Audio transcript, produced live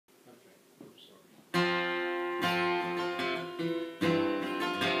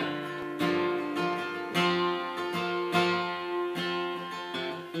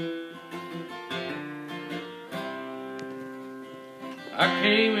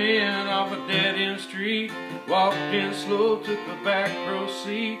off a dead-end street. Walked in slow, took a back row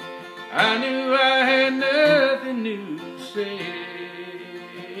seat. I knew I had nothing new to say.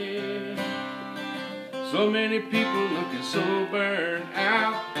 So many people looking so burned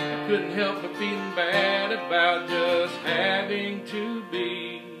out, I couldn't help but feeling bad about just having to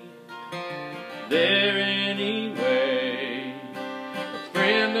be there anyway. A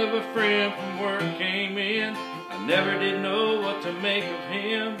friend of a friend from work came in. I never did know what to make of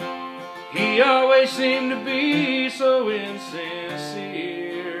him. He always seemed to be so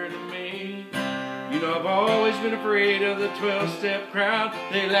insincere to me. You know, I've always been afraid of the 12-step crowd.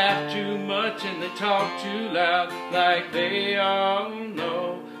 They laugh too much and they talk too loud, like they all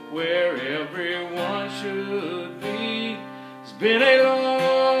know where everyone should be. It's been a long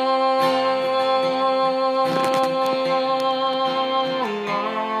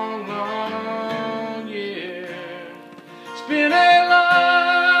year. It's been a long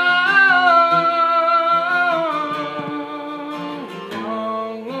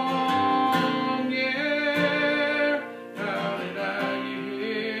year. How did I get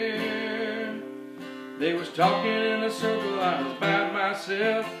here? They was talking in a circle, I was by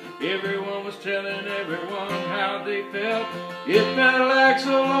myself. Everyone was telling everyone how they felt. It felt like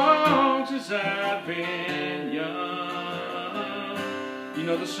so long since I'd been young. You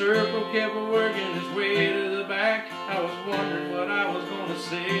know, the circle kept working its way to the back. I was wondering what I was gonna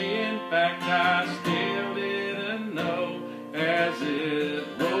say. In fact, I still didn't know as it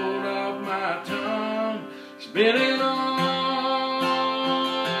rolled off my tongue. It's been a long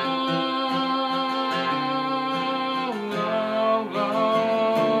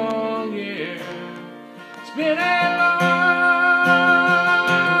year. It's been a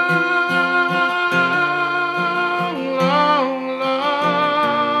long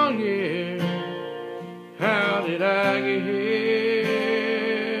year. How did I get here?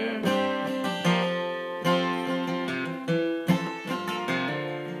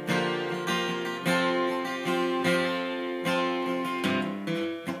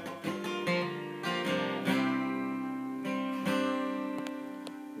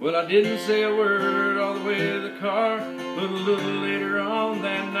 Well, I didn't say a word all the way to the car, but a little later on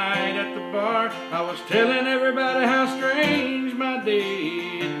that night at the bar, I was telling everybody how strange my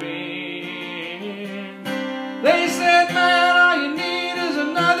day had been. They said, man, all you need is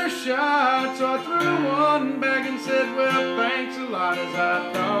another shot. So I threw one back and said, well, thanks a lot, as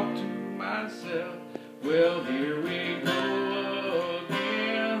I thought to myself, well, here we go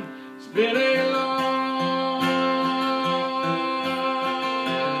again. It's been a long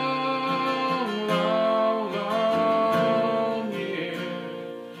year.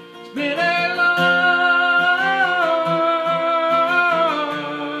 It's been a long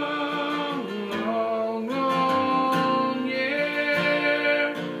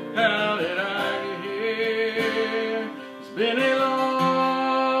year. How did I get here? It's been a long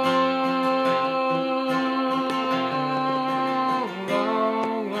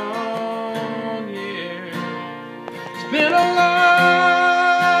year. It's been a long